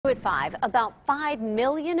at 5, about 5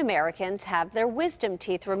 million Americans have their wisdom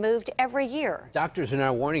teeth removed every year. Doctors are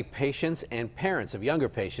now warning patients and parents of younger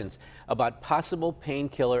patients about possible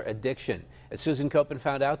painkiller addiction. As Susan Koeppen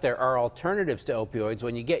found out, there are alternatives to opioids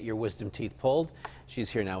when you get your wisdom teeth pulled. She's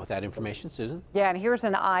here now with that information. Susan? Yeah, and here's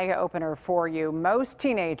an eye-opener for you. Most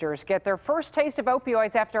teenagers get their first taste of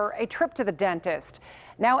opioids after a trip to the dentist.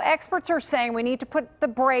 Now, experts are saying we need to put the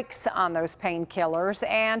brakes on those painkillers,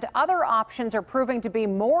 and other options are proving to be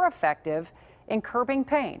more effective in curbing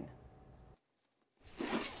pain.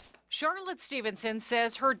 Charlotte Stevenson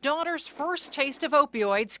says her daughter's first taste of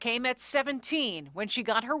opioids came at 17 when she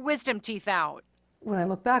got her wisdom teeth out. When I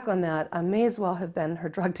look back on that, I may as well have been her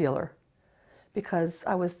drug dealer because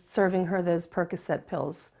I was serving her those Percocet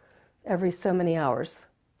pills every so many hours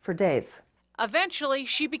for days. Eventually,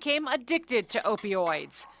 she became addicted to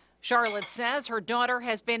opioids. Charlotte says her daughter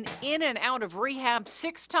has been in and out of rehab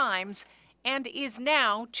 6 times and is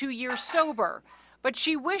now 2 years sober. But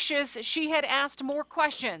she wishes she had asked more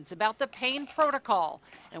questions about the pain protocol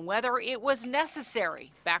and whether it was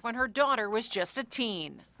necessary back when her daughter was just a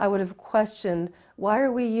teen. I would have questioned, why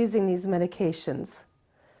are we using these medications?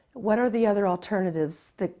 What are the other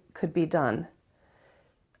alternatives that could be done?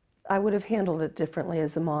 I would have handled it differently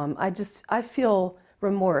as a mom. I feel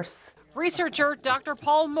remorse. Researcher Dr.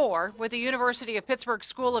 Paul Moore with the University of Pittsburgh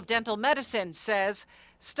School of Dental Medicine says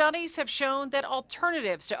studies have shown that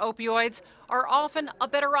alternatives to opioids are often a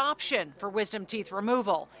better option for wisdom teeth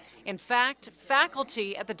removal. In fact,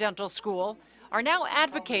 faculty at the dental school are now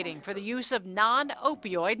advocating for the use of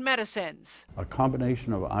non-opioid medicines. A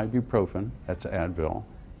combination of ibuprofen, that's Advil,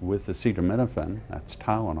 with acetaminophen, that's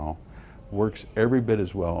Tylenol, works every bit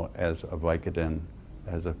as well as a Vicodin,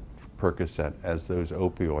 as a Percocet, as those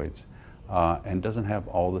opioids, and doesn't have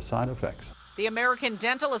all the side effects. The American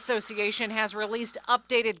Dental Association has released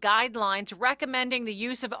updated guidelines recommending the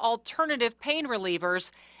use of alternative pain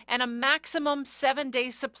relievers and a maximum 7-day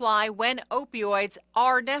supply when opioids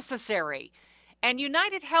are necessary. And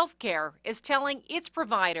United Healthcare is telling its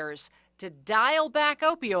providers to dial back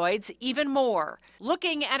opioids even more.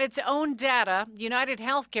 Looking at its own data, United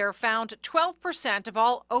Healthcare found 12% of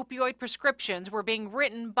all opioid prescriptions were being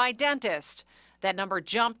written by dentists. That number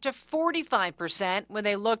jumped to 45% when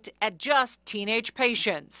they looked at just teenage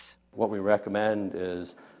patients. What we recommend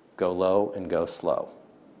is go low and go slow.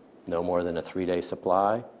 No more than a 3-day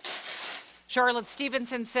supply. Charlotte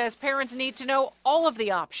Stevenson says parents need to know all of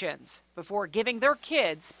the options before giving their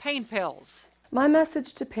kids pain pills. My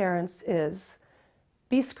message to parents is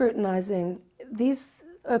be scrutinizing. These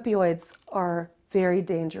opioids are very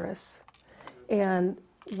dangerous. And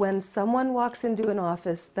when someone walks into an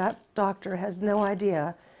office, that doctor has no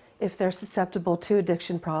idea if they're susceptible to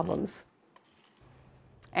addiction problems.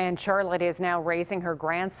 And Charlotte is now raising her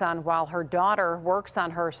grandson while her daughter works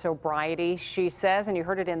on her sobriety. She says, and you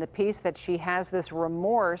heard it in the piece, that she has this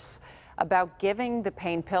remorse about giving the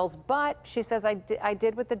pain pills, but she says, I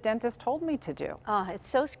did what the dentist told me to do. It's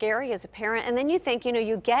so scary as a parent. And then you think,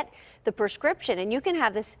 you get the prescription and you can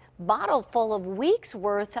have this bottle full of weeks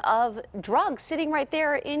worth of drugs sitting right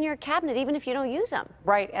there in your cabinet, even if you don't use them.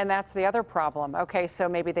 Right, and that's the other problem. Okay, so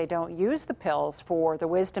maybe they don't use the pills for the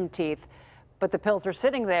wisdom teeth, but the pills are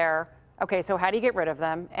sitting there. Okay, so how do you get rid of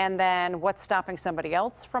them? And then what's stopping somebody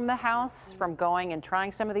else from the house from going and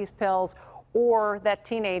trying some of these pills? Or that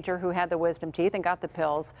teenager who had the wisdom teeth and got the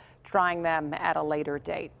pills, trying them at a later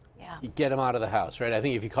date. Yeah. You get them out of the house, right? I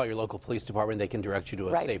think if you call your local police department, they can direct you to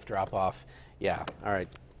a safe drop-off. Yeah, all right.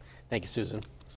 Thank you, Susan.